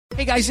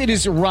Hey guys, it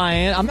is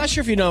Ryan. I'm not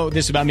sure if you know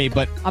this about me,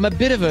 but I'm a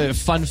bit of a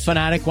fun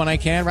fanatic when I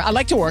can. I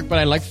like to work, but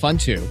I like fun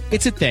too.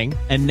 It's a thing.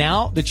 And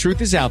now the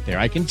truth is out there.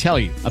 I can tell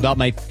you about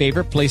my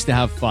favorite place to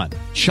have fun.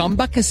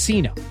 Chumba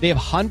Casino. They have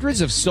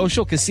hundreds of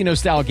social casino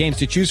style games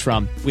to choose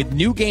from with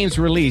new games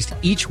released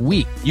each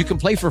week. You can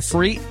play for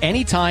free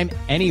anytime,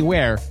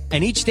 anywhere.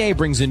 And each day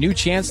brings a new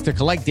chance to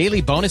collect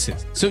daily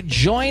bonuses. So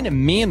join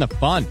me in the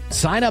fun.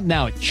 Sign up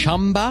now at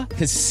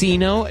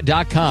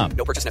ChumbaCasino.com.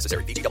 No purchase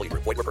necessary. VGW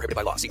Group. Void where prohibited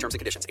by law. See terms and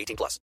conditions.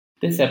 18+.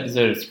 This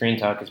episode of Screen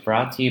Talk is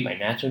brought to you by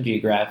National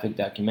Geographic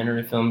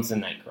documentary films The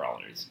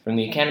Nightcrawlers. From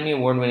the Academy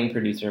Award-winning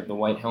producer of The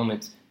White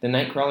Helmets, The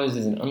Nightcrawlers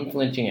is an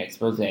unflinching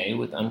expose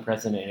with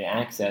unprecedented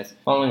access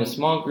following a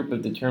small group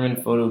of determined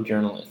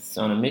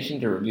photojournalists on a mission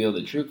to reveal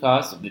the true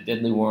cost of the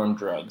deadly war on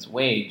drugs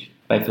waged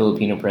by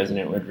Filipino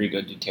President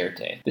Rodrigo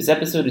Duterte. This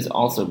episode is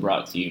also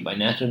brought to you by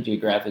National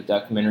Geographic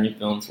documentary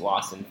films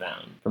Lost and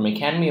Found. From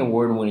Academy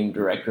Award-winning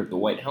director of The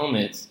White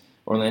Helmets,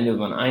 Orlando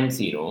von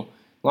Einsiedel,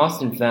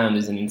 Lost and Found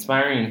is an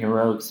inspiring and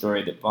heroic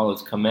story that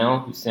follows Kamal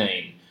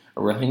Hussein,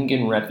 a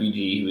Rohingyan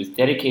refugee who has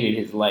dedicated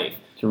his life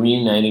to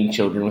reuniting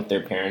children with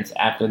their parents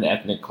after the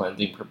ethnic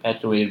cleansing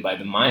perpetuated by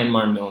the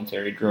Myanmar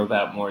military drove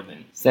out more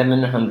than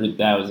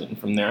 700,000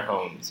 from their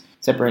homes,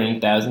 separating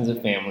thousands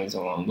of families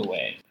along the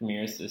way.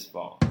 Premieres this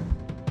fall.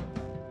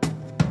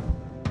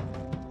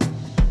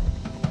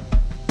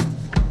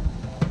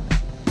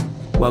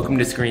 Welcome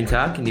to Screen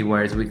Talk,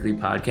 IndieWire's weekly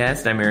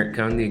podcast. I'm Eric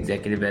Cohn, the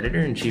executive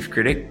editor and chief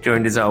critic,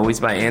 joined as always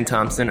by Ann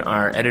Thompson,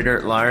 our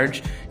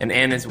editor-at-large. And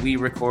Ann, as we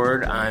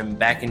record, I'm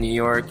back in New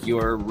York.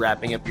 You're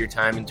wrapping up your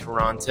time in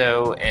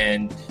Toronto.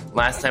 And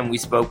last time we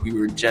spoke, we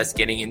were just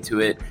getting into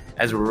it.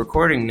 As we're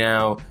recording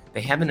now, they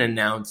haven't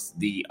announced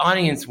the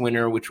audience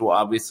winner, which will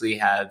obviously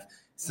have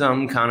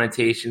some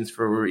connotations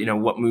for,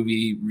 what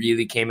movie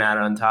really came out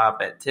on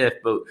top at TIFF.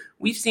 But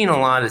we've seen a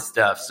lot of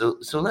stuff. So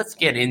let's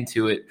get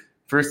into it.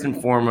 First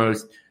and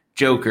foremost,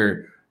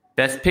 Joker.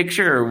 Best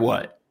Picture or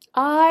what?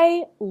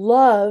 I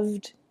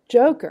loved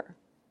Joker.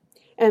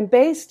 And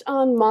based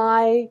on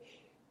my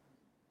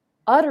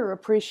utter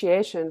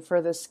appreciation for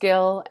the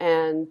skill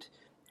and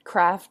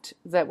craft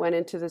that went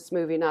into this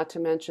movie, not to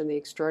mention the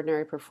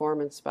extraordinary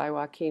performance by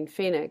Joaquin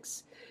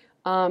Phoenix,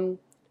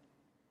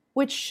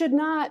 which should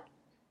not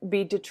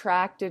be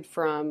detracted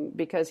from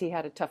because he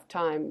had a tough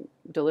time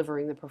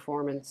delivering the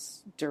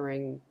performance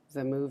during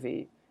the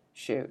movie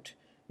shoot.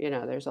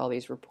 There's all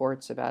these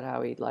reports about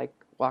how he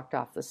walked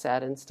off the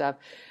set and stuff.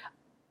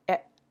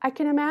 I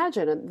can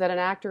imagine that an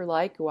actor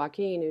like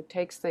Joaquin, who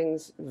takes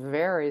things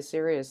very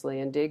seriously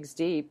and digs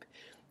deep,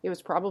 it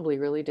was probably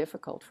really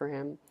difficult for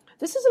him.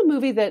 This is a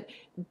movie that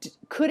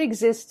could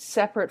exist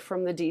separate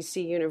from the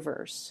DC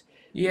universe.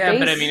 Yeah,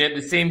 but at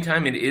the same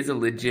time, it is a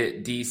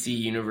legit DC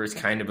universe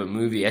kind of a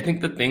movie. I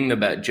think the thing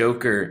about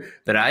Joker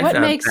that I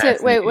found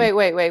fascinating...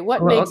 Wait.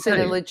 What makes it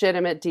a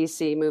legitimate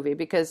DC movie?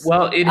 Because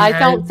I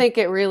don't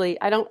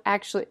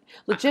actually...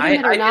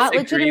 Legitimate or not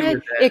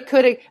legitimate, it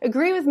could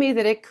agree with me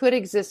that it could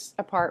exist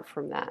apart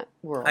from that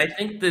world. I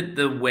think that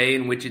the way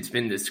in which it's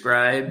been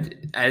described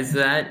as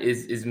that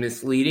is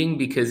misleading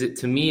because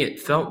to me, it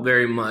felt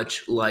very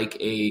much like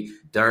a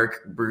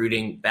dark,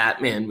 brooding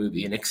Batman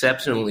movie, an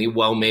exceptionally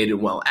well-made and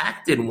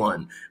well-acted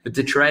one. But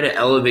to try to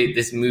elevate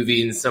this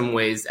movie in some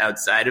ways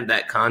outside of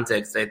that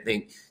context, I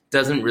think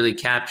doesn't really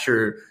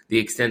capture the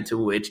extent to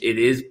which it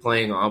is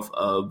playing off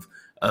of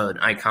an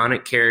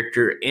iconic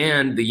character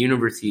and the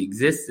universe he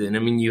exists in.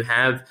 You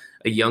have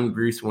a young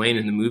Bruce Wayne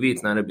in the movie.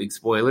 It's not a big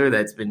spoiler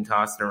that's been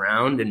tossed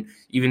around. And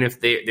even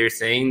if they're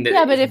saying that...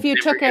 Yeah, but if you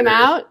took him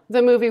out,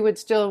 the movie would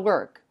still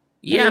work.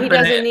 Yeah, he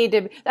doesn't need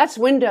to. That's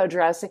window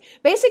dressing.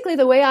 Basically,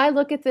 the way I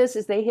look at this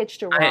is they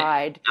hitched a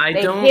ride.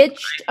 They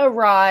hitched a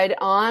ride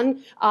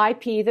on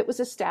IP that was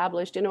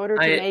established in order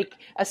to make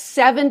a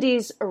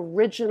 70s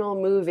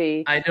original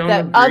movie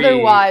that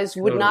otherwise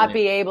would not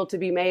be able to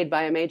be made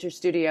by a major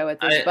studio at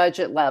this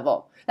budget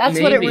level.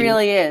 That's what it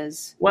really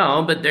is.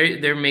 Well, but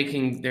they're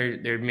making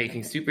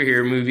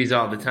superhero movies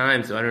all the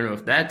time, so I don't know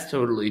if that's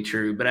totally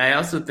true. But I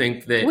also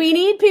think that we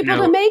need people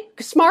to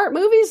make smart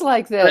movies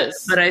like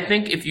this. But I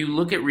think if you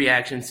look at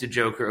reactions to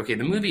Joker, okay,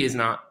 the movie is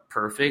not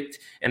perfect,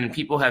 and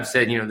people have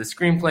said, the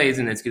screenplay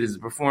isn't as good as the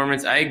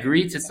performance. I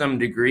agree to some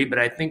degree, but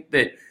I think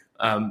that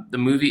the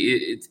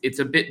movie it's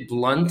a bit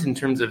blunt in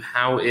terms of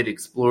how it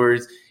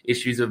explores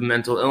issues of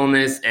mental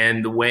illness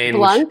and the way in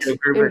which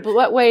Joker. In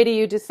what way do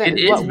you defend?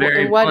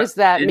 What does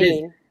that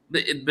mean?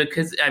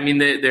 Because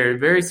they're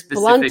very specific.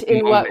 Blunt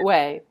in what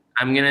way?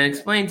 I'm going to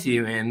explain to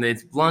you, and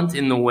it's blunt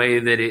in the way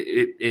that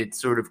it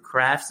sort of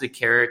crafts a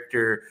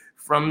character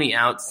from the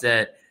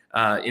outset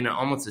in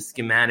almost a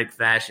schematic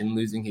fashion,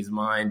 losing his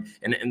mind.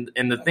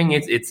 And the thing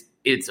is,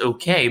 it's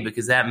okay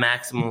because that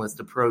maximalist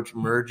approach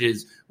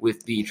merges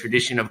with the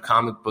tradition of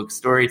comic book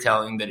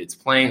storytelling that it's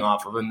playing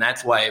off of, and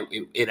that's why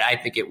I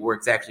think it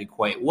works actually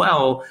quite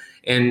well.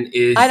 And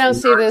I don't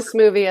see this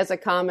movie as a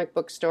comic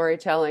book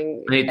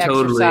storytelling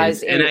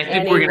exercise in and I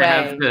think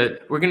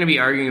we're gonna be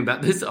arguing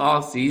about this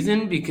all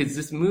season because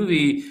this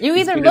movie you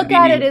either look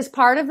at it as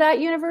part of that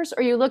universe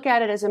or you look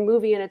at it as a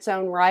movie in its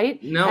own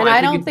right. No, and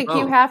I don't think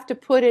you have to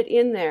put it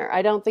in there.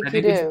 I don't think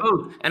you do. It's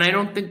both. And I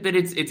don't think that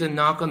it's a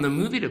knock on the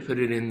movie to put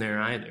it in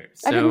there either.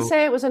 So, I didn't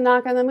say it was a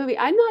knock on the movie.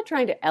 I'm not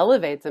trying to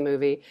elevate the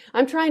movie.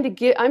 I'm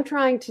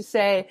trying to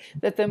say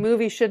that the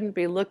movie shouldn't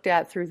be looked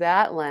at through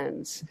that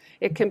lens.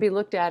 It can be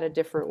looked at a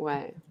different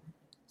way.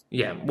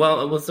 Yeah,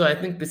 well, so I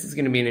think this is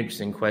going to be an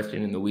interesting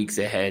question in the weeks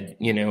ahead.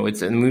 You know,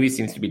 the movie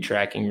seems to be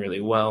tracking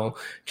really well.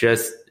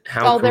 Just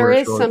how well, there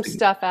is some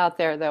stuff out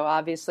there, though.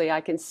 Obviously,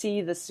 I can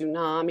see the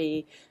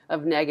tsunami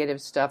of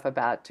negative stuff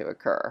about to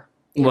occur.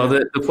 Well,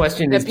 the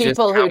question is the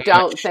people who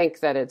don't think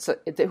that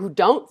who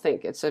don't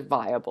think it's a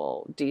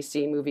viable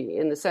DC movie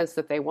in the sense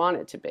that they want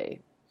it to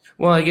be.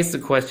 Well, I guess the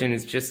question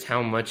is just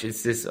how much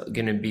is this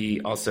going to be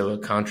also a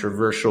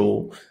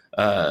controversial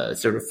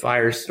sort of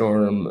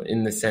firestorm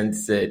in the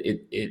sense that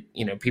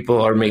it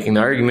people are making the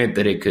argument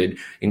that it could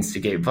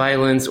instigate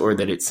violence or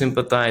that it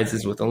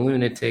sympathizes with a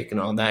lunatic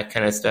and all that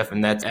kind of stuff.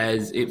 And that's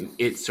as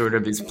it sort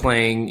of is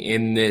playing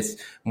in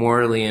this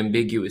morally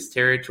ambiguous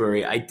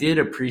territory. I did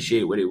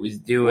appreciate what it was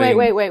doing.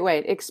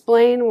 Wait.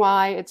 Explain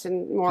why it's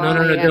in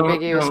morally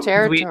ambiguous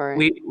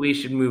territory. We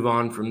should move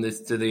on from this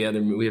to the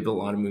other. We have a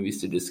lot of movies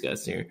to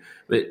discuss here.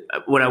 But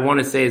what I want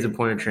to say as a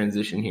point of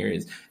transition here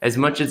is, as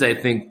much as I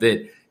think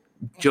that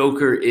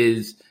Joker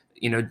is,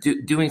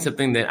 doing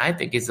something that I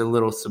think is a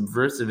little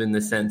subversive in the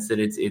sense that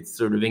it's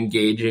sort of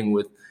engaging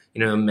with,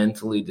 a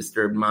mentally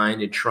disturbed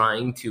mind and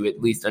trying to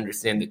at least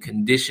understand the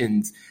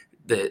conditions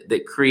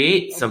that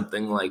create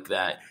something like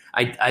that.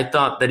 I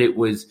thought that it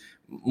was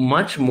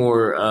much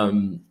more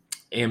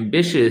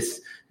ambitious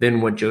than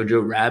what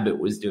Jojo Rabbit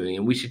was doing.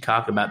 And we should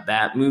talk about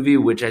that movie,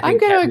 which I think... I'm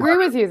going to agree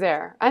with you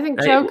there. I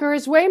think Joker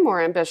is way more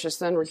ambitious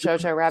than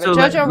Jojo Rabbit. So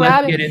Jojo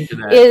Rabbit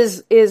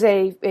is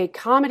a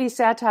comedy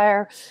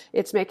satire.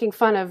 It's making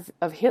fun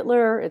of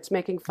Hitler. It's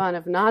making fun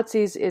of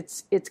Nazis.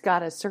 It's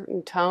got a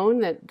certain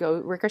tone that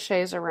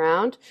ricochets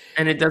around.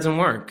 And it doesn't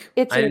work.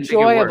 It's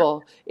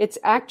enjoyable. It's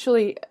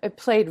actually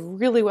played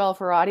really well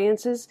for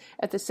audiences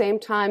at the same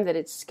time that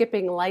it's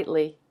skipping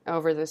lightly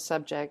over this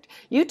subject.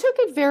 You took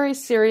it very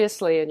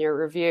seriously in your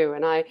review,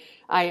 and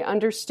I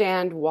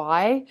understand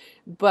why,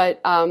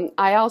 but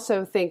I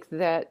also think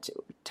that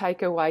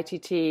Taika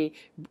Waititi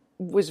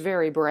was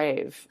very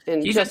brave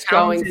in just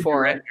going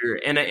for director,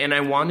 it. And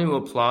I want to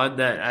applaud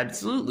that,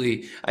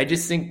 absolutely. I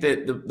just think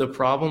that the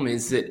problem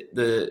is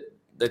that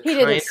he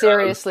didn't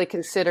seriously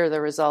consider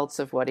the results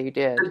of what he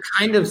did. The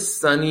kind of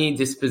sunny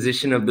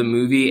disposition of the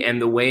movie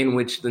and the way in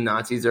which the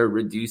Nazis are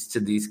reduced to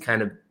these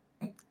kind of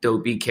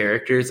dopey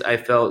characters, I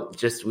felt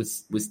just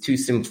was too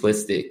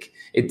simplistic.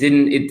 It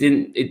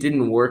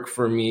didn't work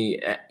for me,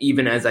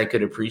 even as I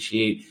could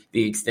appreciate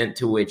the extent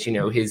to which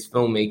his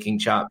filmmaking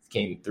chops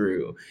came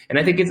through. And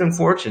I think it's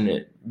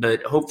unfortunate,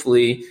 but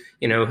hopefully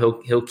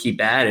he'll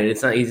keep at it.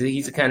 It's not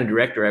he's the kind of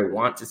director I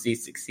want to see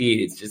succeed.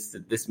 It's just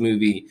that this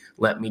movie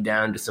let me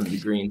down to some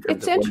degree.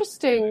 It's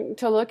interesting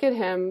to look at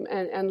him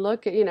and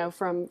look at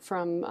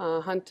from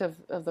Hunt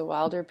of the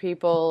Wilder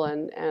People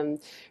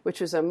and which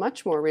was a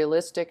much more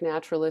realistic,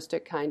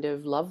 naturalistic kind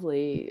of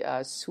lovely,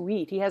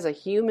 sweet. He has a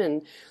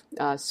human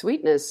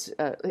sweetness,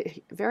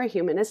 very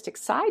humanistic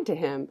side to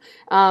him.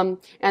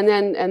 And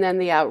then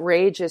the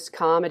outrageous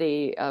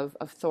comedy of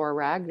Thor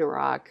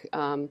Ragnarok.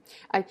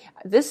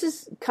 This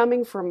is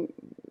coming from,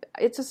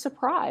 it's a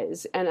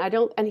surprise,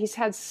 and he's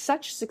had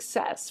such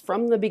success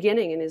from the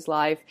beginning in his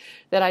life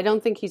that I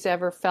don't think he's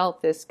ever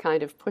felt this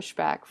kind of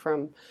pushback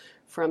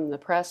from the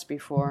press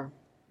before.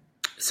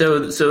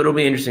 So it'll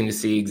be interesting to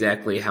see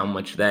exactly how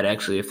much that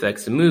actually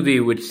affects the movie,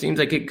 which seems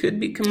like it could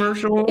be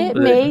commercial. It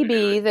may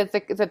be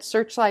that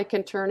Searchlight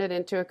can turn it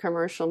into a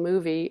commercial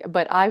movie,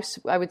 but I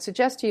would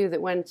suggest to you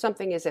that when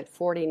something is at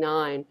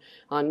 49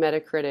 on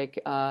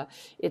Metacritic,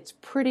 it's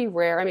pretty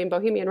rare. I mean,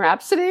 Bohemian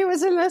Rhapsody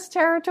was in this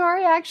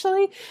territory,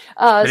 actually.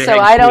 So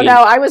I don't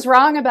know. I was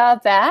wrong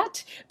about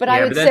that, but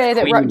I would say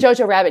that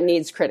Jojo Rabbit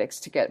needs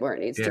critics to get where it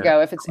needs to go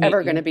if it's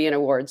ever going to be an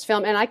awards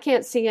film. And I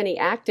can't see any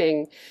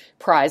acting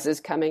prizes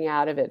coming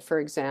out of it, for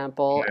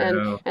example.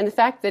 And the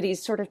fact that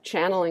he's sort of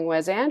channeling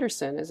Wes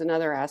Anderson is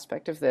another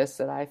aspect of this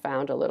that I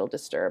found a little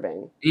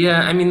disturbing. Yeah,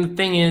 I mean, the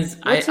thing is...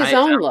 What's his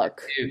own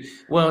look?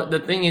 Well, the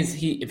thing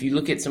is, if you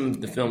look at some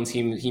of the films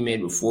he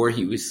made before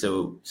he was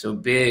so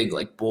big,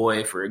 like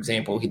Boy, for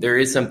example, there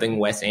is something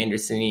Wes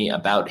Anderson-y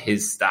about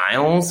his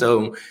style,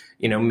 so...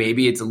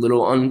 maybe it's a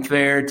little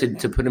unfair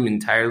to put him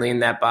entirely in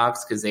that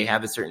box because they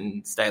have a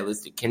certain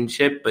stylistic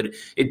kinship, but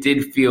it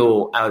did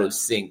feel out of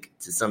sync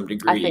to some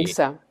degree. I think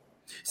so.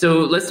 So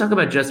let's talk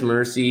about Just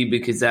Mercy,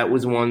 because that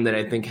was one that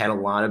I think had a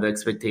lot of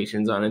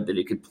expectations on it that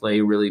it could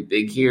play really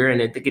big here,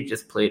 and I think it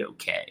just played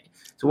okay.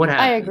 So what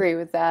happened? I agree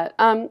with that.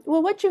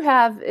 Well, what you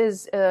have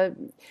is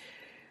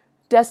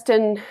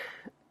Destin,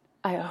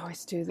 I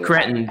always do this.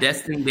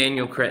 Destin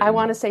Daniel Cretton. I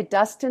want to say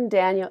Dustin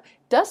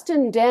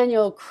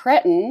Daniel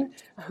Cretton,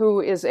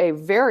 who is a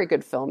very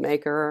good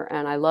filmmaker,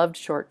 and I loved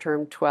Short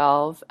Term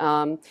 12.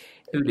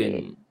 Who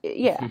didn't?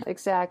 Yeah,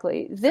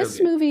 exactly. This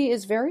good. movie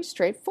is very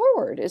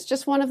straightforward. It's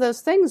just one of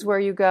those things where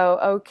you go,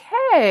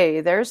 okay,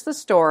 there's the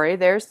story,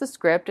 there's the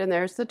script, and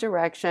there's the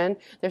direction.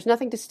 There's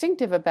nothing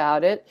distinctive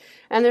about it,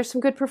 and there's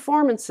some good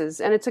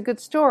performances, and it's a good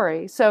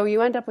story. So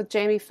you end up with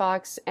Jamie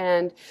Foxx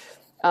and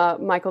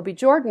Michael B.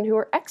 Jordan, who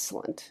are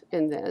excellent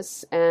in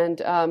this. And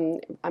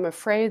I'm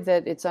afraid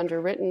that it's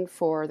underwritten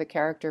for the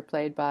character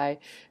played by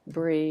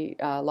Brie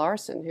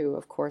Larson, who,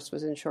 of course,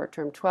 was in Short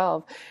Term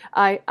 12.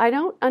 I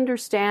don't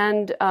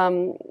understand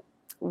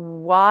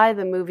why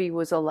the movie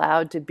was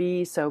allowed to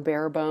be so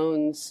bare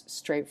bones,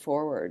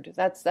 straightforward.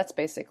 That's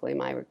basically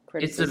my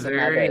criticism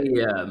of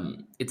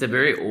it. It's a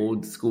very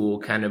old school,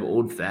 kind of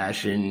old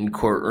fashioned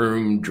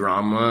courtroom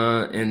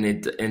drama, and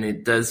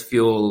it does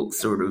feel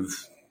sort of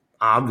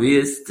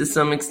obvious to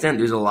some extent.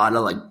 There's a lot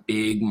of like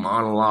big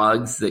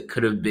monologues that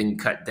could have been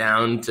cut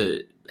down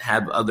to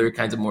have other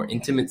kinds of more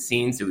intimate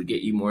scenes that would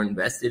get you more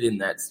invested in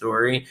that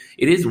story.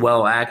 It is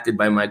well acted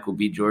by Michael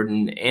B.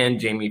 Jordan and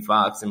Jamie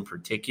Foxx in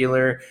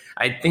particular.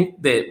 I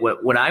think that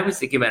what I was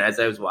thinking about as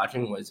I was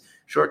watching was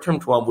Short Term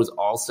 12 was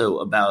also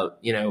about,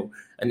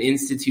 an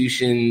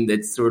institution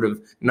that's sort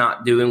of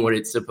not doing what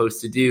it's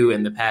supposed to do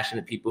and the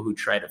passionate people who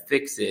try to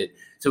fix it.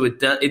 So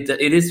it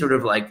is sort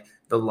of like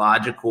the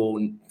logical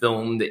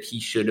film that he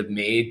should have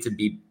made to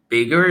be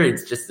bigger.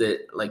 It's just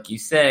that, like you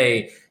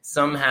say,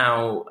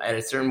 somehow at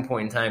a certain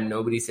point in time,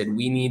 nobody said,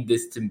 we need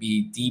this to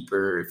be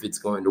deeper if it's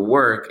going to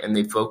work. And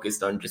they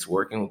focused on just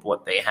working with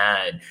what they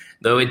had.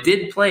 Though it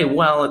did play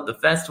well at the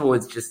festival,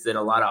 it's just that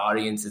a lot of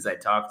audiences I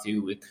talked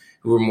to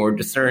who were more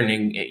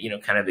discerning,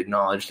 kind of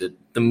acknowledged that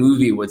the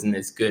movie wasn't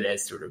as good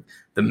as sort of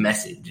the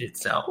message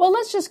itself. Well,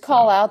 let's just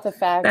call out the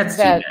fact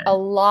that a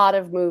lot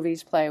of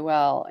movies play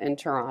well in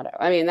Toronto.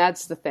 I mean,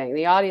 that's the thing.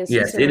 The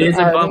audiences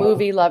are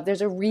movie love.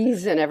 There's a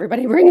reason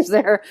everybody brings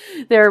their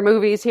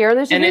movies here. And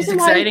there's a reason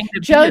why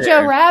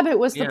Jojo Rabbit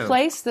was the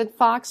place that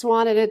Fox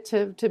wanted it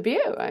to be.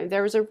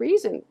 There was a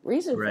reason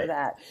for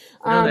that.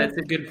 No, that's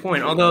a good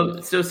point.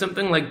 Although, so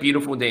something like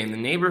Beautiful Day in the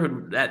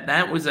Neighborhood,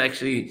 that was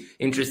actually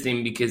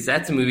interesting because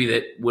that's a movie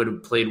that would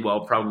have played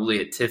well probably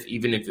at TIFF,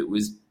 even if it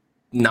was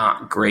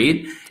not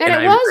great. And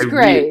it was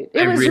great.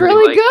 It was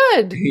really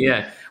good.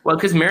 Yeah. Well,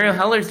 because Mariel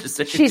Heller's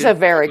just she's a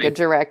very good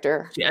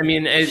director. I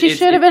mean, she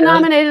should have been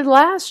nominated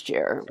last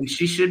year.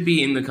 She should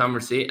be in the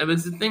conversation.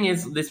 But the thing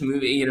is, this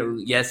movie,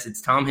 yes,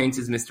 it's Tom Hanks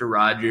as Mr.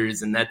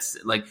 Rogers, and that's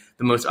like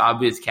the most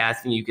obvious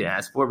casting you could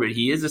ask for. But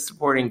he is a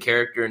supporting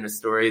character in a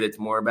story that's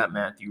more about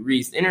Matthew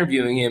Rhys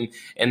interviewing him.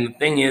 And the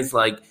thing is,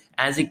 like,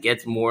 as it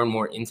gets more and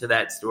more into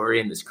that story,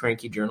 and this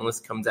cranky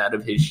journalist comes out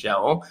of his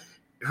shell,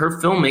 her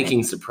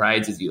filmmaking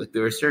surprises you. Like,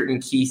 there are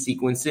certain key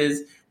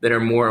sequences that are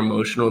more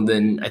emotional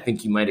than I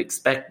think you might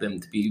expect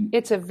them to be.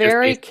 It's a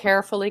very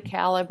carefully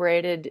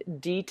calibrated,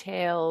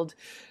 detailed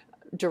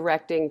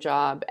directing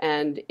job,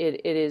 and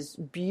it is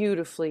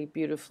beautifully,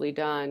 beautifully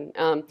done.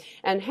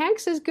 And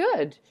Hanks is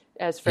good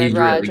as Fred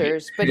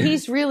Rogers, but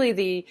he's really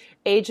the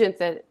agent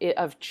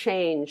of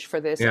change for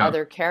this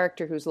other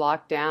character who's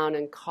locked down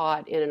and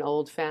caught in an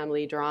old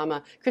family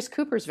drama. Chris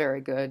Cooper's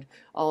very good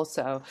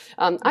also.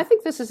 I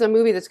think this is a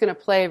movie that's going to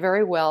play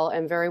very well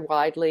and very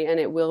widely, and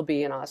it will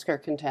be an Oscar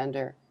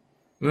contender.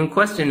 The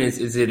question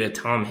is it a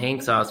Tom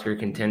Hanks Oscar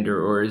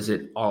contender, or is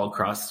it all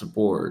across the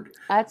board?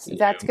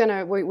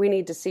 We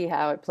need to see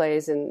how it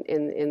plays in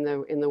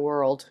the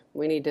world.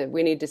 We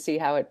need to see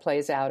how it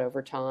plays out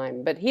over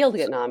time. But he'll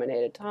get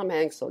nominated. Tom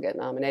Hanks will get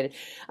nominated.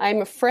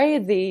 I'm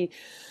afraid the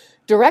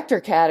director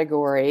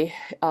category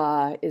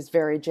is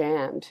very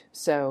jammed.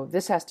 So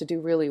this has to do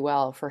really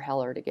well for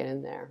Heller to get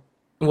in there.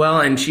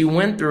 Well, and she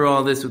went through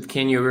all this with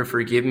Can You Ever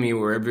Forgive Me,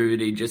 where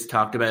everybody just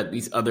talked about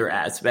these other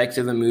aspects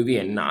of the movie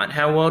and not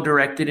how well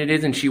directed it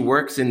is. And she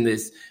works in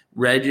this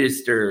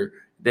register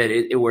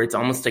where it's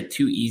almost like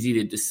too easy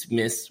to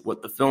dismiss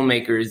what the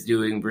filmmaker is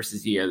doing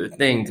versus the other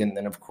things. And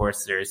then, of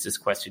course, there's this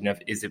question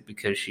of, is it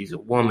because she's a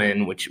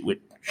woman, which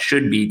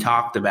should be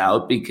talked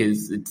about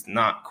because it's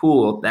not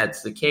cool if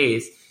that's the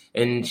case.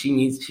 And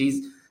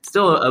she's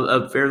still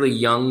a fairly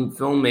young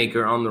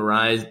filmmaker on the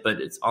rise,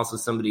 but it's also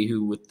somebody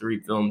who with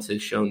 3 films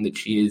has shown that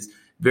she is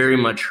very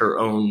much her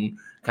own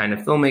kind of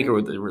filmmaker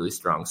with a really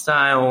strong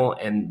style,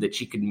 and that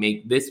she could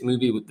make this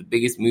movie with the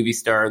biggest movie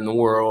star in the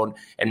world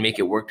and make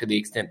it work to the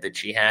extent that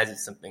she has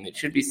is something that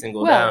should be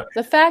singled out.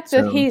 The fact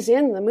that he's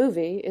in the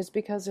movie is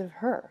because of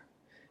her.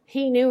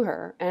 He knew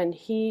her, and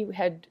he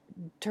had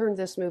turned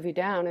this movie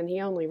down, and he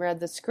only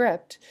read the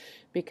script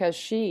because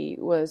she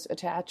was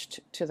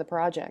attached to the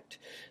project.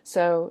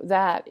 So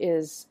that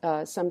is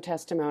some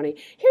testimony.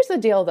 Here's the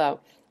deal, though.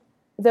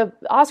 The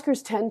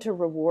Oscars tend to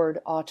reward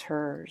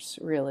auteurs,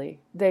 really.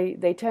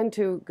 They tend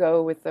to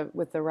go with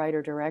the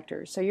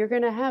writer-directors. So you're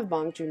going to have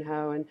Bong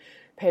Joon-ho and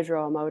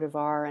Pedro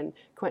Almodovar and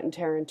Quentin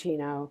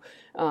Tarantino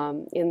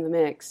in the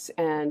mix.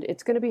 And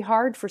it's going to be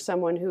hard for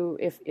someone who,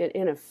 if it,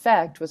 in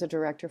effect, was a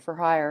director for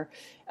hire,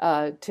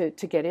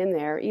 to get in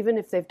there, even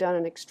if they've done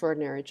an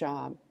extraordinary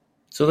job.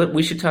 So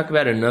we should talk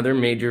about another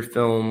major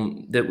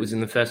film that was in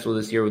the festival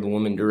this year with a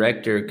woman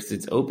director, because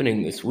it's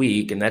opening this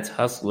week, and that's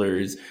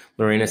Hustlers,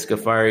 Lorena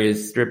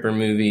Scafari's stripper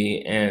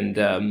movie. And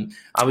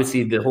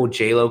obviously the whole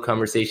J-Lo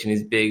conversation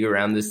is big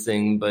around this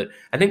thing, but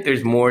I think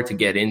there's more to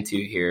get into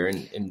here.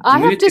 And I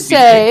have to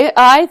say,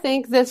 I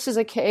think this is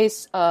a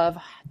case of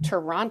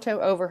Toronto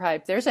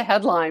overhype. There's a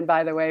headline,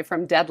 by the way,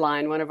 from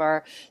Deadline, one of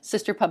our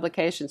sister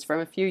publications from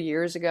a few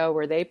years ago,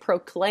 where they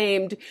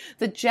proclaimed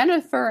that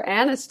Jennifer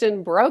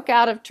Aniston broke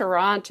out of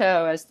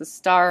Toronto as the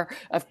star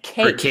of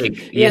Cake. For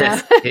Cake,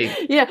 yes.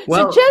 Cake. Yeah,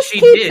 Well, so just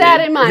she keep did.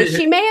 that in mind.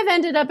 She may have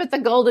ended up at the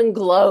Golden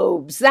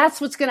Globes. That's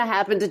what's going to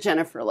happen to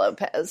Jennifer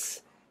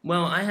Lopez.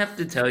 Well, I have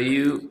to tell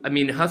you, I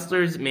mean,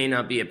 Hustlers may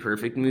not be a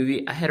perfect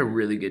movie. I had a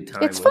really good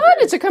time. It's with fun.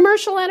 it. It's a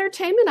commercial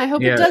entertainment. I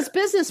hope Yeah. it does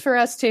business for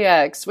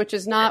STX, which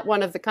is not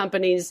one of the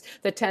companies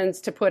that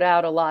tends to put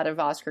out a lot of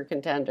Oscar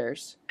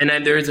contenders. And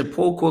there's a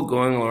poll quote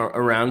going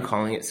around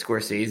calling it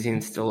Scorsese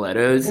and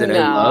stilettos that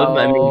No. I love.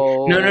 I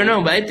mean,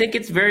 no, but I think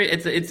it's very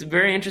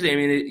interesting. I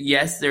mean,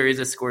 yes, there is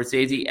a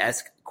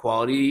Scorsese-esque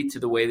quality to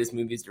the way this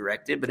movie is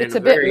directed, but It's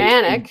in a bit very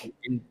manic.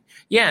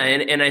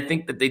 And I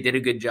think that they did a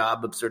good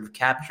job of sort of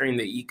capturing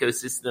the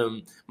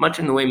ecosystem, much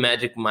in the way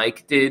Magic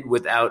Mike did,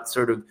 without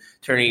sort of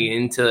turning it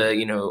into,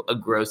 you know, a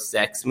gross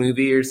sex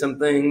movie or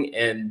something.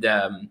 And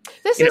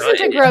This you know,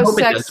 isn't a I gross hope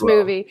it sex does well.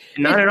 movie.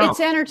 Not at all. It's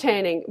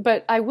entertaining,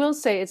 but I will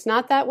say it's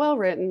not that well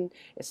written.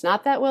 It's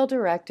not that well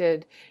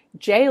directed.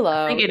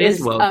 J-Lo think it is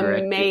is well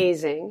directed.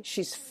 amazing.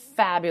 She's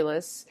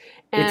fabulous.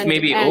 It's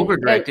maybe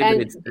over-directed,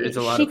 but there's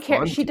a lot of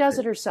fun She to does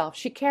it. it herself.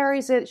 She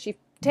carries it. She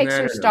takes No,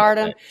 her no,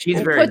 stardom she's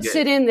and very puts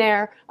good. it in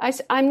there.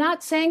 I'm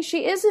not saying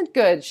she isn't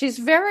good. She's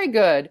very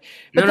good.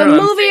 But No, the no,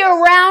 I'm movie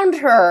saying- around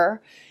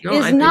her No,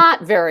 is I think-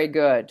 not very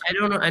good.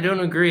 I don't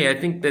agree. I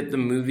think that the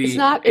movie It's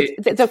not.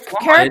 The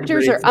flawed,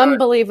 characters but are it's not-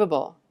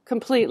 unbelievable.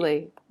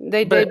 Completely.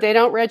 They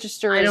don't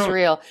register as don't-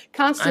 real.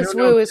 Constance I don't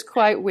know. Wu is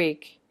quite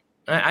weak.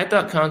 I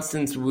thought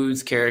Constance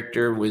Wu's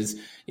character was,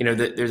 you know,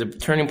 that there's a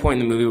turning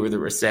point in the movie where the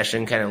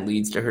recession kind of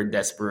leads to her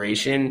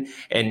desperation,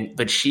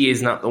 but she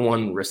is not the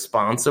one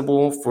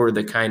responsible for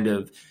the kind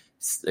of,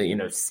 you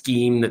know,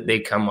 scheme that they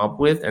come up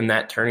with. And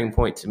that turning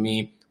point, to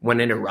me, when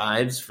it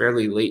arrives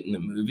fairly late in the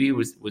movie,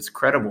 was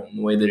credible in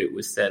the way that it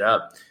was set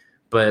up.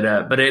 But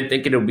I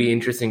think it'll be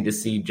interesting to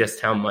see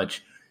just how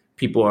much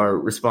people are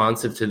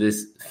responsive to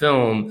this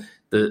film.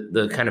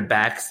 The kind of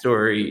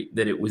backstory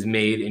that it was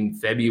made in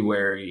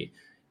February,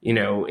 you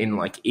know, in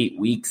like 8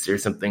 weeks or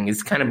something,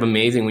 is kind of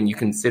amazing when you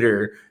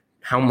consider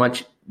how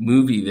much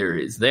movie there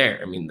is there.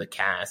 I mean, the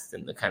cast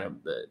and the kind of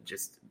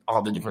just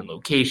all the different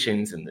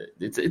locations, and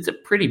it's a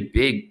pretty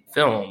big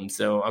film.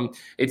 So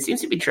it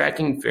seems to be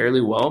tracking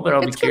fairly well, but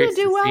I'll be It's going curious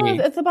to do well see.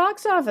 at the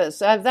box office.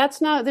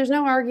 There's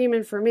no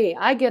argument for me.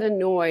 I get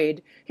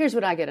annoyed. Here's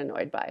what I get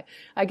annoyed by.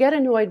 I get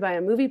annoyed by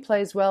a movie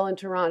plays well in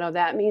Toronto.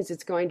 That means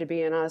it's going to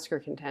be an Oscar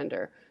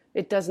contender.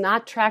 It does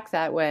not track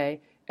that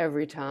way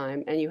every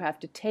time, and you have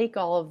to take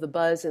all of the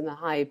buzz and the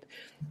hype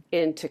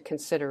into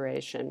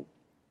consideration.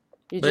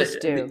 You just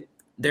do.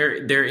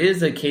 There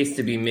is a case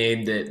to be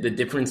made that the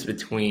difference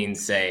between,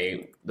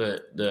 say,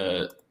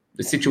 the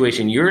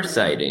situation you're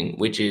citing,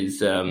 which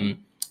is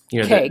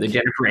you know, the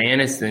Jennifer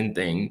Aniston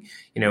thing,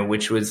 you know,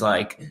 which was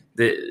like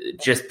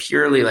just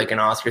purely like an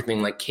Oscar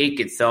thing. Like Cake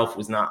itself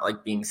was not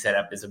like being set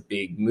up as a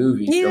big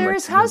movie. Neither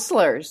is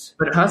Hustlers.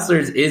 But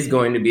Hustlers is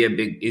going to be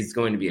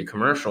a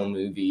commercial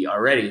movie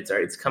already.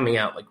 It's coming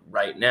out like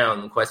right now,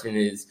 and the question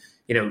is,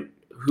 you know,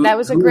 that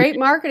was a great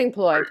marketing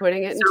ploy,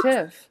 putting it in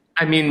TIFF.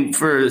 I mean,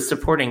 for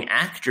supporting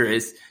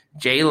actress,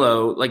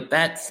 J-Lo, like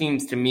that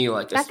seems to me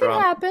like that strong.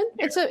 Could happen.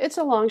 It's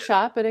a long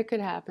shot, but it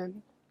could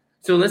happen.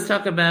 So let's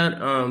talk about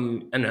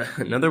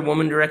another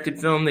woman-directed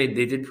film. They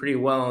did pretty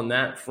well on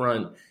that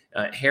front.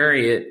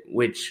 Harriet,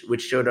 which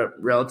showed up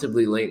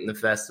relatively late in the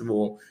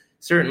festival.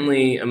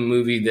 Certainly a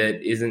movie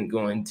that isn't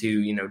going to,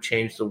 you know,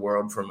 change the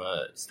world from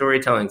a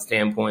storytelling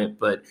standpoint,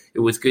 but it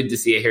was good to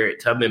see a Harriet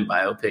Tubman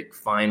biopic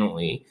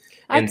finally.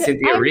 And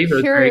Cynthia Erivo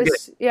is very good.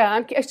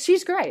 Yeah,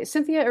 she's great.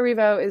 Cynthia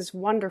Erivo is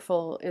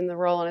wonderful in the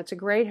role, and it's a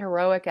great,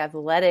 heroic,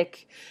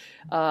 athletic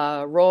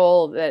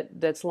role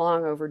that's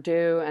long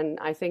overdue. And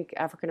I think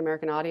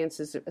African-American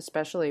audiences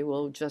especially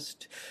will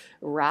just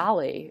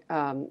rally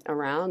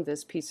around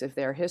this piece of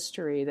their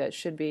history that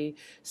should be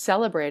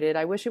celebrated.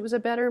 I wish it was a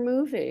better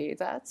movie.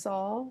 That's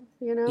all,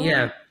 you know?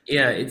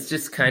 Yeah, it's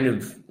just kind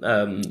of...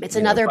 it's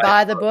another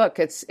by the book.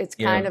 It's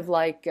kind of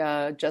like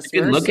Just Mercy.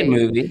 Good looking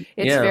movie.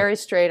 It's very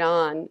straight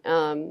on.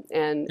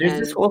 And there's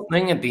this whole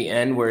thing at the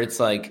end where it's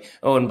like,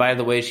 oh, and by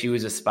the way, she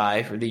was a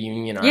spy for the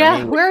Union Army.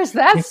 Yeah, where's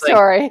that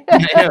story?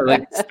 Like, I know,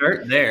 like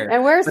start there.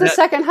 And where's the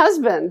second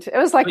husband? It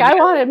was like, I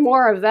wanted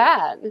more of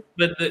that.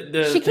 But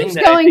she keeps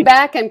going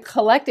back and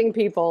collecting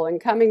people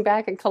and coming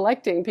back and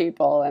collecting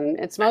people, and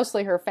it's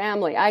mostly her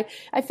family.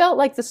 I felt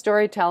like the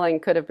storytelling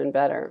could have been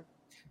better.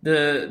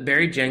 The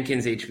Barry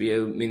Jenkins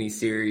HBO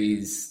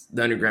miniseries,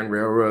 The Underground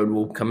Railroad,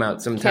 will come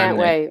out sometime Can't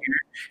wait. next year.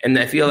 And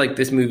I feel like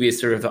this movie is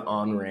sort of the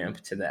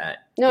on-ramp to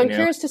that. No, I'm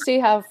curious to see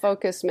how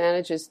Focus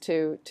manages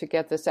to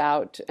get this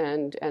out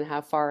and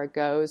how far it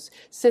goes.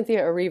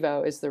 Cynthia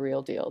Erivo is the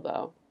real deal,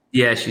 though.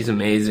 Yeah, she's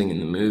amazing in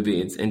the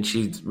movie, and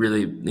she's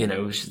really,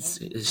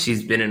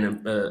 she's been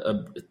in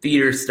a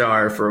theater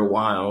star for a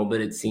while,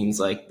 but it seems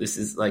like this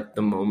is like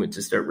the moment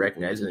to start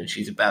recognizing that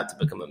she's about to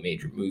become a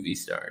major movie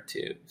star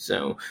too.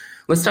 So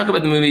let's talk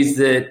about the movies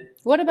that.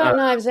 What about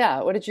Knives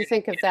Out? What did you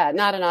think of that?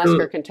 Not an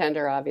Oscar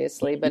contender,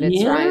 obviously, but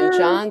it's Rian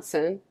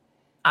Johnson.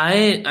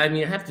 I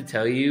mean, I have to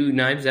tell you,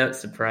 Knives Out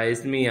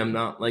surprised me. I'm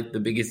not like the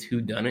biggest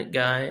whodunit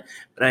guy,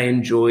 but I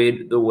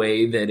enjoyed the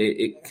way that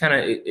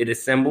it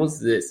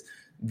assembles this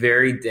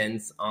very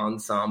dense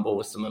ensemble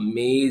with some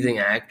amazing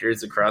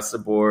actors across the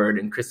board.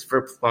 And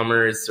Christopher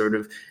Plummer is sort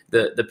of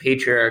the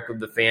patriarch of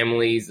the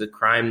family. He's a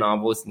crime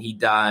novelist, and he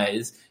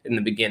dies in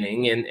the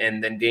beginning.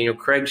 And then Daniel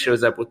Craig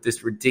shows up with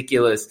this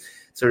ridiculous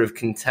sort of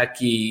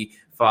Kentucky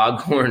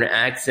foghorn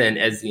accent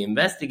as the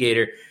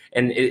investigator.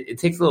 And it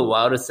takes a little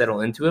while to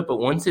settle into it, but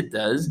once it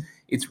does,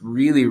 it's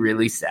really,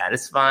 really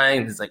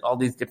satisfying. There's like all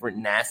these different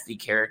nasty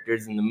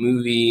characters in the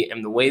movie,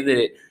 and the way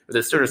that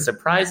the sort of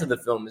surprise of the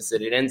film is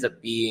that it ends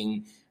up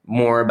being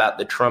more about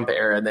the Trump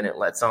era than it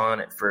lets on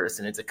at first.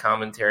 And it's a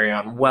commentary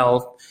on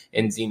wealth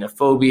and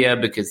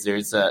xenophobia, because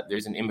there's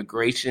an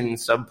immigration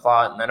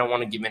subplot, and I don't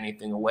want to give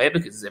anything away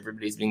because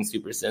everybody's being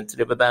super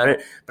sensitive about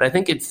it. But I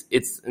think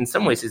it's in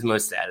some ways his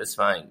most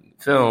satisfying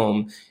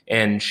film,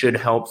 and should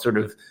help sort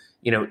of,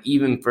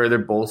 even further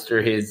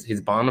bolster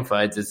his bona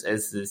fides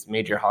as this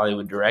major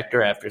Hollywood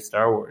director after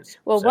Star Wars.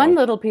 Well, one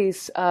little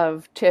piece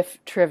of TIFF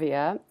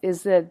trivia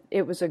is that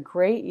it was a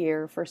great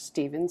year for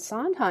Stephen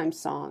Sondheim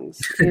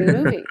songs in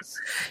movies.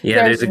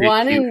 There's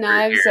one in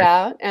Knives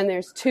Out, and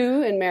there's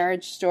two in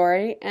Marriage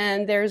Story,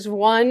 and there's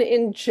one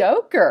in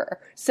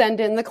Joker, Send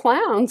in the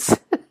Clowns.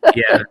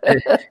 Yeah,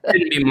 it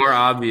couldn't be more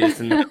obvious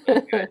than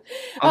that.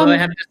 Although I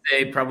have to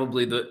say,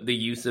 probably the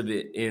use of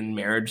it in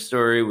Marriage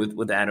Story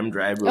with Adam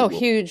Driver. Oh,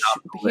 huge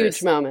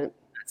moment.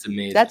 That's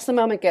amazing. That's the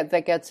moment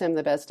that gets him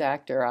the Best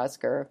Actor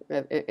Oscar,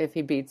 if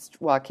he beats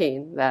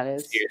Joaquin, that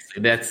is.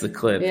 Seriously, that's the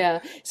clip. Yeah.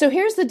 So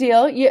here's the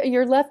deal.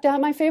 You're left out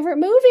my favorite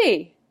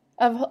movie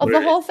of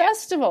the whole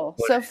festival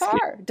so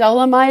far.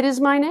 Dolomite Is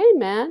My Name,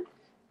 man.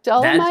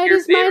 Dolomite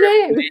Is My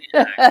Name.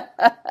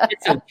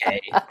 It's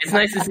okay. It's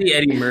nice to see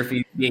Eddie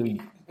Murphy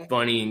being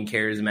funny and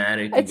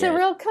charismatic. It's a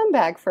real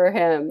comeback for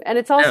him. And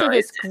it's also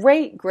this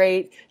great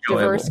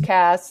diverse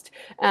cast,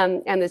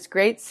 and this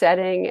great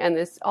setting, and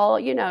this all,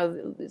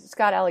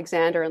 Scott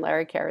Alexander and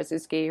Larry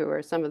Karaszewski, who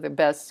are some of the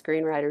best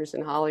screenwriters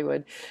in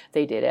Hollywood.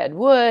 They did Ed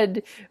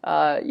Wood,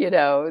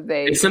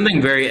 There's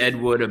something very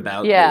Ed Wood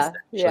about this, actually.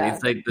 Yeah.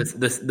 It's like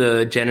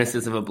the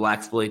genesis of a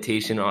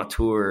blaxploitation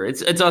auteur.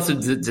 It's also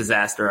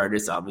disaster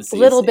artist, obviously.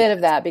 A little bit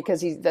of that,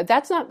 because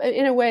that's not,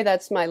 in a way,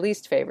 that's my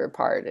least favorite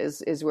part,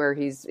 is where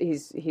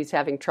he's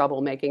having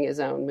trouble making his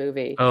own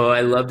movie. Oh,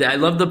 I loved it. I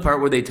love the part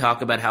where they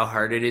talk about how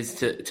hard it is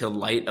to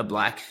light a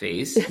black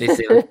face. They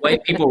say, like,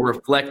 white people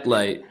reflect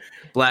light,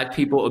 black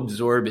people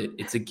absorb it.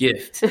 It's a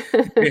gift.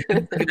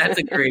 That's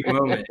a great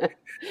moment.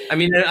 I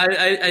mean,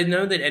 I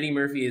know that Eddie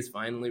Murphy is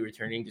finally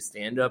returning to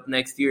stand-up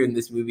next year, and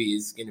this movie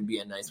is going to be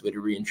a nice way to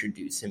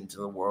reintroduce him to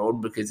the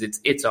world, because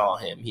it's all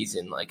him. He's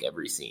in like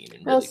every scene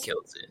and really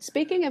kills it.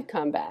 Speaking of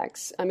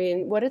comebacks, I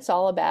mean, what it's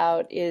all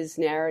about is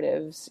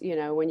narratives.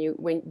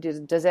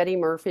 Does Eddie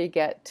Murphy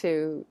get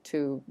to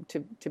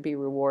be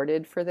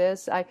rewarded for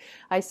this?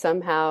 I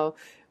somehow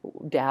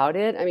doubt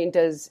it. I mean,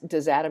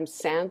 does Adam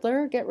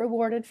Sandler get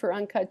rewarded for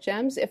Uncut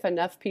Gems if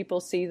enough people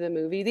see the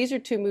movie? These are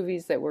two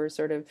movies that were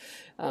sort of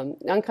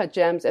Uncut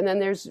Gems, and then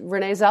there's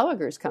Renee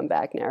Zellweger's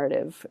comeback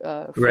narrative.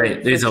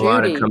 There's a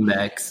lot of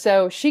comebacks.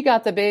 So she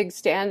got the big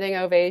standing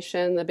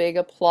ovation, the big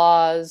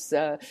applause.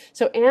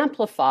 So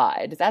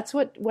amplified. That's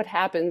what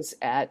happens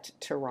at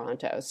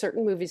Toronto.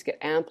 Certain movies get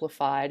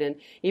amplified, and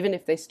even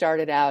if they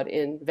started out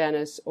in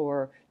Venice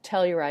or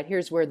Telluride,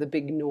 here's where the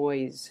big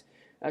noise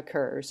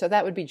occurs. So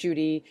that would be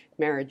Judy,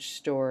 Marriage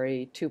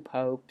Story, Two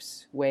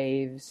Popes,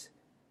 Waves.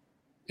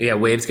 Yeah,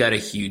 Waves got a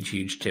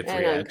huge TIFF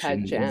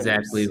reaction.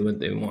 Exactly what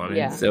they wanted.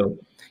 Yeah. So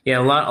yeah,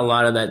 a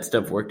lot of that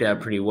stuff worked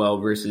out pretty well,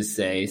 versus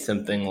say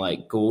something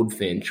like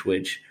Goldfinch,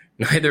 which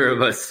neither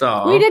of us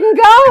saw. We didn't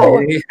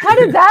go. How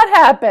did that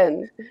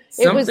happen?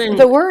 It was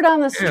the word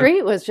on the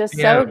street was just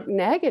so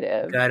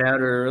negative. Got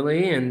out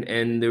early,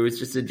 and there was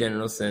just a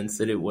general sense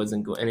that it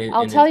wasn't going.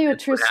 I'll tell you a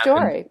true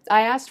story.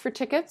 I asked for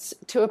tickets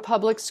to a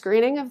public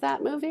screening of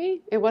that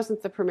movie. It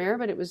wasn't the premiere,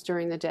 but it was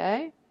during the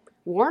day.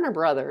 Warner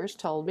Brothers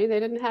told me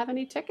they didn't have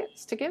any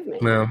tickets to give me.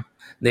 Well,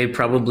 they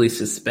probably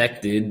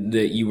suspected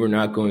that you were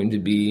not going to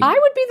be. I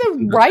would be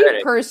the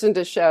right person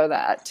to show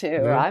that to.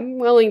 Yeah. I'm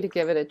willing to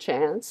give it a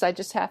chance. I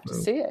just have to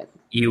see it.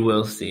 You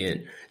will see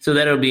it. So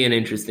that'll be an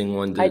interesting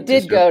one. I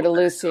did go to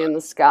Lucy in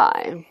the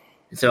Sky.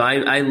 So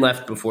I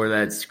left before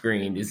that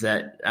screened. Is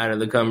that out of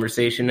the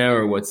conversation now,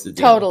 or what's the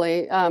deal?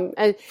 Totally.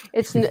 And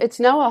it's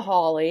Noah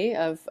Hawley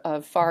of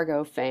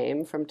Fargo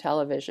fame from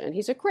television.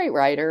 He's a great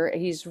writer.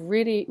 He's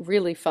really,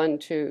 really fun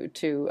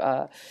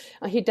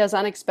he does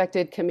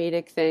unexpected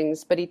comedic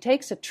things, but he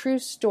takes a true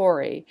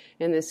story,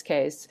 in this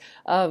case,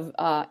 of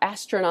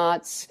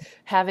astronauts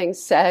having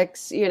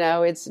sex.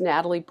 It's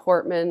Natalie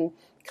Portman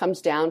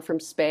comes down from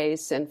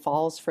space and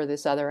falls for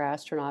this other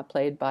astronaut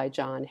played by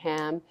John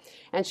Hamm.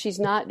 And she's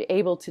not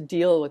able to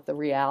deal with the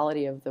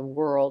reality of the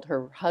world.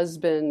 Her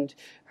husband,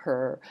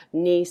 her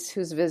niece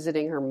who's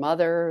visiting her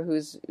mother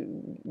who's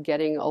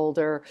getting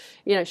older,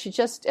 she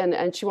just,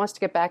 and she wants to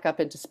get back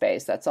up into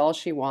space. That's all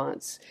she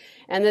wants.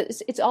 And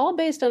it's all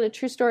based on a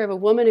true story of a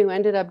woman who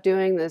ended up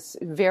doing this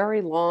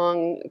very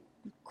long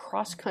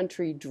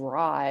cross-country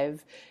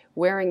drive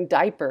wearing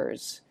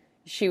diapers.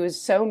 She was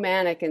so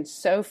manic and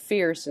so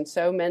fierce and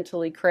so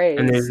mentally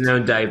crazed. And there's no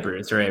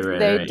diapers, right?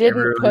 They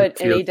didn't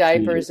put any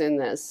diapers in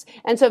this.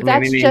 And so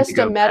that's just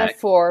a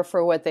metaphor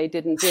for what they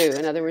didn't do.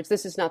 In other words,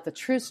 this is not the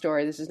true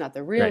story. This is not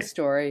the real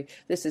story.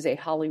 This is a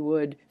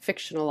Hollywood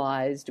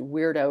fictionalized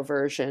weirdo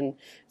version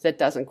that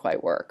doesn't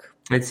quite work.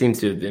 It seems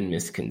to have been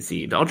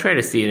misconceived. I'll try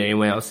to see it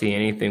anyway. I'll see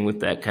anything with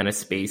that kind of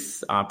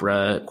space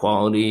opera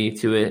quality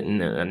to it. And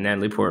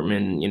Natalie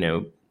Portman,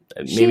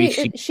 maybe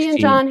she and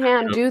John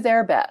Hamm do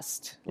their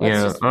best.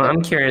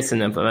 I'm curious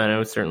enough about it. I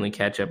would certainly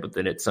catch up with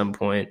it at some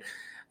point.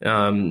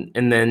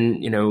 And then,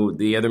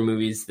 the other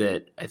movies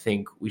that I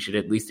think we should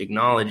at least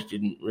acknowledge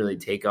didn't really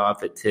take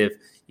off at TIFF,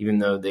 even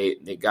though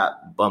they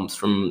got bumps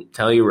from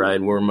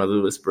Telluride, were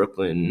Motherless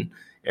Brooklyn,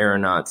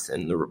 Aeronauts,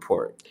 and The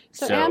Report.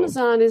 So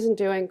Amazon isn't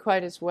doing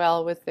quite as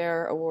well with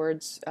their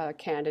awards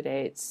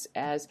candidates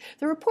as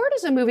The Report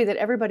is a movie that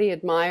everybody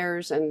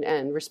admires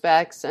and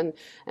respects and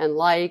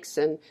likes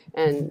and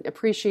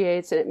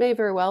appreciates, and it may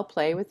very well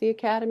play with the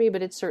Academy,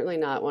 but it's certainly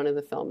not one of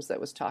the films that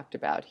was talked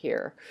about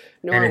here.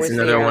 And it's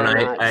another one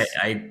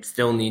I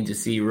still need to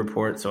see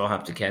Report, so I'll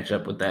have to catch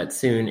up with that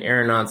soon.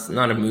 Aeronauts,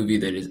 not a movie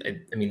that is, I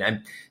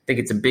think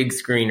it's a big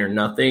screen or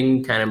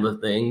nothing kind of a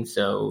thing.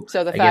 So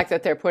the fact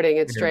that they're putting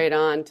it straight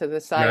on to the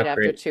site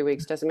after 2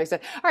 weeks doesn't make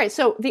sense. All right,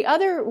 so the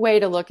other way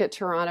to look at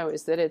Toronto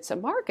is that it's a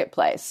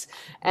marketplace,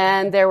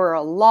 and there were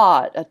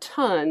a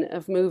ton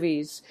of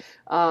movies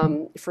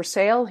for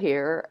sale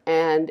here,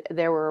 and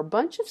there were a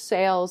bunch of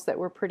sales that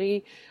were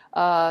pretty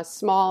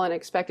small and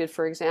expected.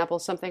 For example,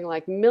 something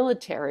like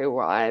Military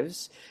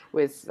Wives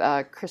with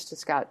Kristen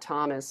Scott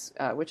Thomas,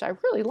 which I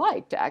really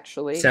liked,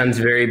 actually. Sounds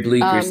very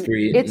Bleecker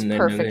Street. It's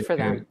perfect for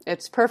them.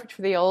 It's perfect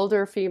for the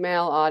older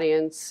female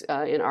audience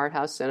in art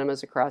house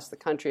cinemas across the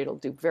country. It'll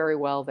do very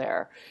well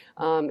there.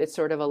 It's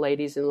sort of a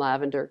Ladies in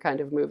Lavender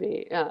kind of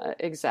movie.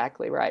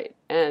 Exactly right.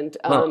 And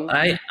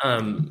I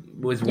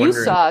was wondering. You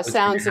saw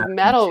Sounds of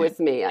Metal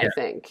with me, I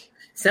think.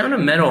 Sound of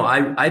Metal,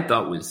 I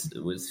thought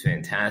was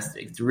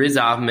fantastic. It's Riz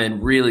Ahmed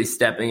really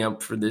stepping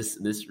up for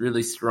this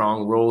really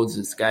strong role as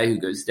this guy who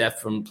goes deaf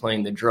from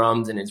playing the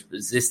drums and is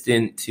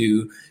resistant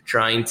to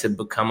trying to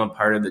become a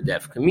part of the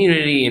deaf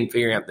community and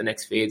figuring out the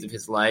next phase of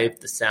his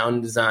life. The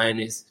sound design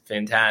is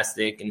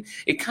fantastic, and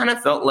it kind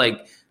of felt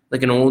like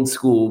an old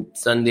school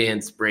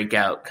Sundance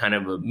breakout kind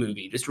of a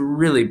movie, just a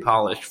really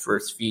polished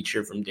first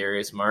feature from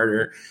Darius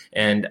Martyr.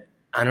 And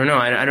I don't know,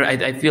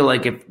 I feel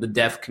like if the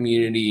deaf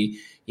community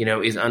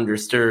is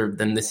underserved,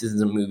 then this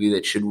is a movie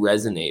that should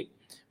resonate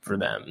for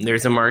them.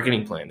 There's a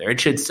marketing plan there. It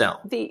should sell.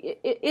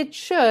 It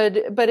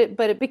should,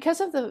 but because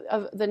of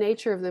the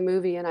nature of the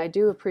movie, and I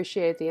do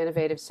appreciate the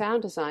innovative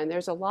sound design,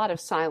 there's a lot of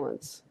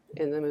silence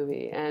in the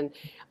movie, and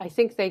I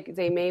think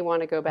they may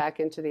want to go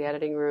back into the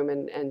editing room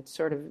and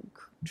sort of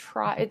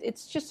try.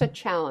 It's just a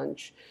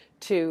challenge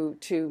to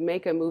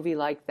make a movie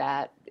like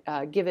that,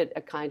 give it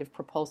a kind of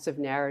propulsive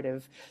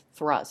narrative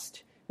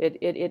thrust.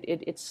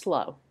 It's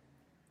slow.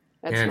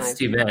 It's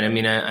too bad. I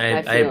mean,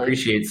 I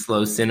appreciate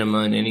slow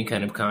cinema in any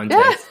kind of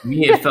context. To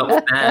me, it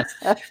felt fast.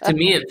 To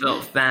me, it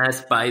felt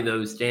fast by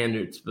those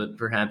standards. But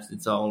perhaps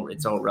it's all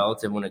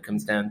relative when it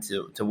comes down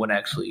to what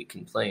actually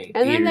can play.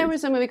 And then there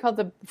was a movie called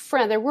The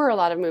Friend. There were a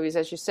lot of movies,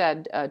 as you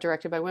said,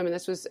 directed by women.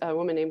 This was a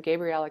woman named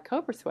Gabriella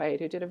Cowperthwaite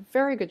who did a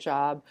very good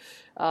job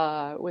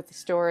with the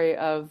story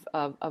of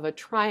a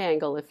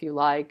triangle, if you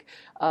like,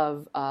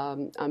 of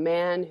a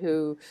man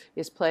who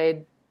is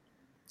played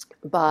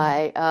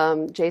by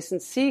Jason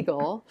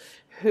Segel,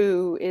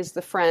 who is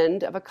the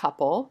friend of a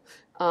couple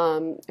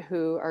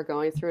who are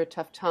going through a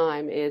tough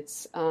time.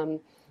 It's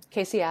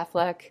Casey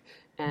Affleck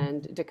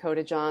and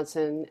Dakota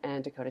Johnson,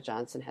 and Dakota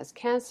Johnson has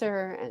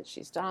cancer, and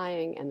she's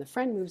dying, and the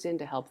friend moves in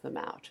to help them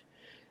out.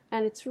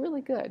 And it's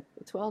really good.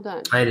 It's well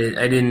done. I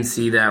didn't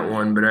see that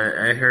one, but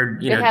I heard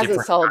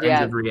different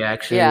kinds of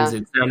reactions. Yeah.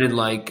 It sounded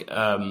like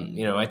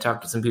I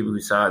talked to some people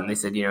who saw it, and they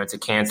said it's a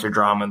cancer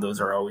drama. Those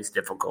are always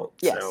difficult.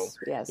 Yes, so,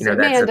 yes. It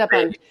may end up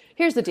on.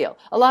 Here's the deal: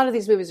 a lot of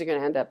these movies are going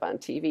to end up on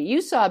TV. You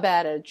saw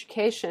Bad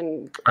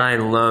Education. I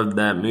loved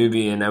that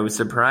movie, and I was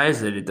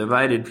surprised that it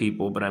divided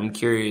people. But I'm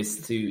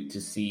curious to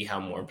see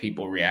how more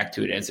people react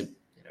to it as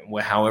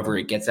however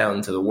it gets out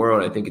into the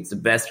world. I think it's the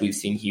best we've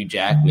seen Hugh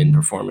Jackman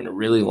perform in a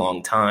really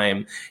long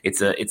time.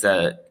 It's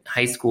a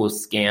high school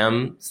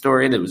scam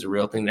story that was a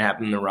real thing that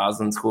happened in the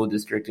Roslyn School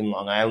District in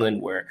Long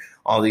Island, where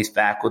all these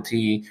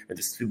faculty, or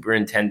the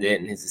superintendent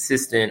and his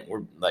assistant,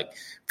 were like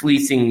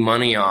fleecing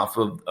money off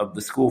of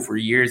the school for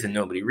years, and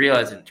nobody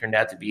realized it. It turned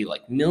out to be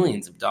like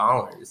millions of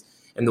dollars.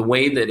 And the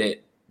way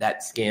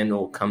that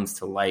scandal comes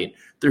to light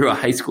through a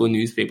high school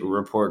newspaper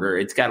reporter,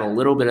 it's got a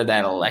little bit of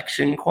that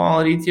election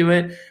quality to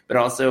it, but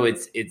also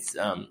it's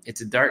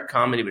a dark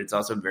comedy, but it's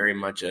also very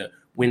much a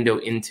window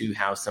into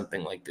how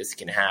something like this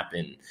can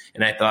happen.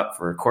 And I thought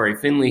for Corey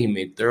Finley, who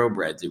made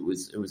Thoroughbreds, it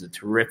was a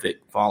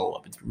terrific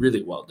follow-up. It's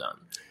really well done.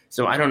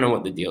 So I don't know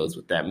what the deal is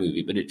with that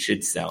movie, but it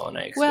should sell, and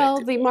I expect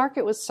Well, the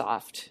market was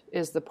soft,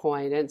 is the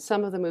point. And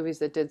some of the movies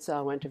that did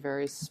sell went to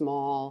very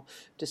small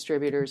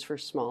distributors for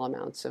small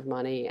amounts of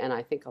money. And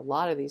I think a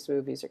lot of these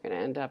movies are going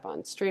to end up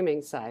on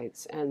streaming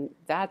sites. And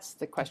that's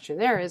the question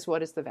there, is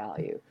what is the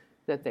value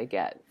that they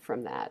get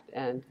from that?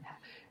 And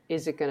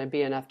is it going to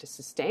be enough to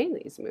sustain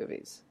these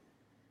movies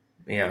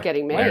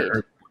getting made?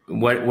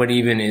 What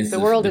even is the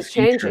world is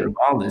changing of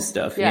all this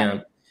stuff?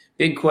 Yeah.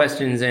 Big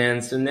questions,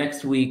 Anne. So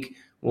next week,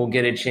 we'll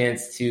get a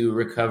chance to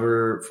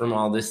recover from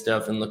all this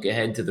stuff and look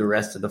ahead to the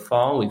rest of the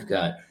fall. We've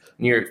got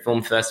New York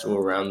Film Festival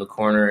around the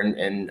corner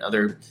and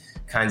other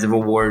kinds of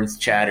awards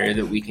chatter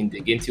that we can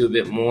dig into a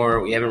bit more.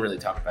 We haven't really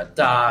talked about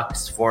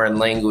docs, foreign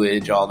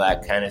language, all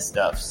that kind of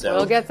stuff. So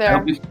we'll get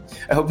there.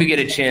 I hope you get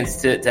a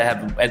chance to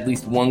have at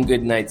least one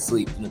good night's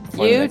sleep.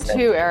 You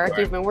too, Eric.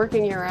 You've been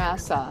working your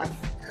ass off.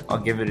 I'll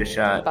give it a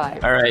shot. Bye.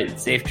 All right.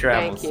 Safe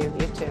travels. Thank you.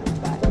 You too.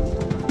 Bye.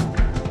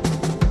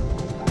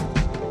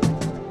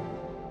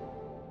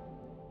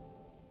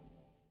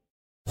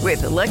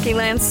 With the Lucky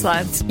Land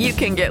Slots, you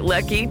can get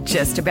lucky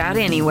just about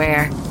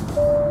anywhere.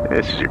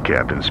 This is your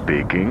captain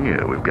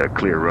speaking. We've got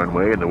clear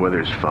runway and the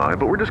weather's fine,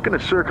 but we're just going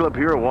to circle up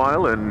here a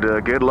while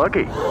and get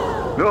lucky.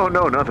 No,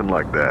 nothing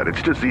like that.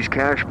 It's just these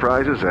cash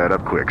prizes add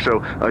up quick.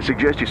 So I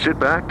suggest you sit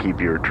back, keep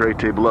your tray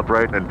table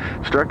upright, and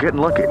start getting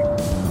lucky.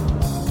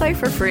 Play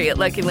for free at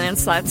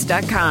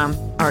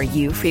LuckyLandSlots.com. Are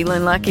you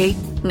feeling lucky?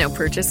 No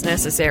purchase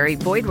necessary.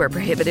 Void where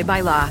prohibited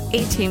by law.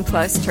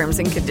 18+ terms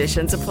and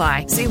conditions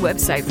apply. See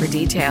website for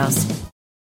details.